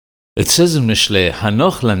It says in Mishle,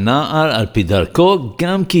 Hanokh LaNa'ar al pi darko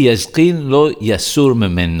gam ki yazqin lo yasur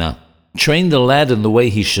memena. Train the lad in the way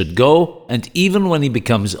he should go, and even when he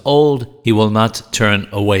becomes old, he will not turn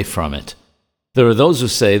away from it. There are those who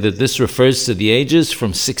say that this refers to the ages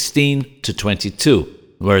from 16 to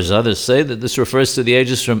 22, whereas others say that this refers to the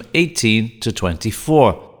ages from 18 to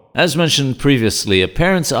 24. As mentioned previously, a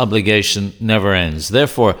parent's obligation never ends.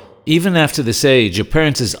 Therefore, even after this age, a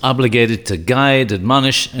parent is obligated to guide,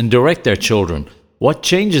 admonish, and direct their children. What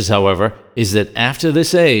changes, however, is that after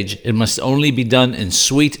this age, it must only be done in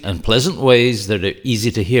sweet and pleasant ways that are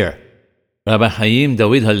easy to hear. Rabbi Chaim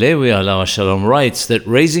David Halevi alav shalom writes that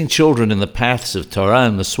raising children in the paths of Torah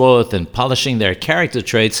and Mitzvot and polishing their character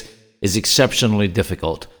traits is exceptionally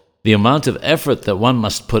difficult. The amount of effort that one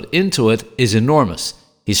must put into it is enormous.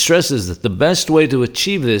 He stresses that the best way to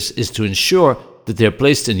achieve this is to ensure that they're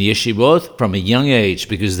placed in yeshivot from a young age,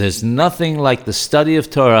 because there's nothing like the study of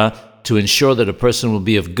Torah to ensure that a person will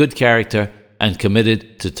be of good character and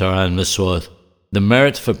committed to Torah and Mitzvot. The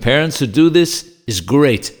merit for parents who do this is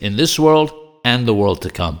great in this world and the world to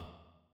come.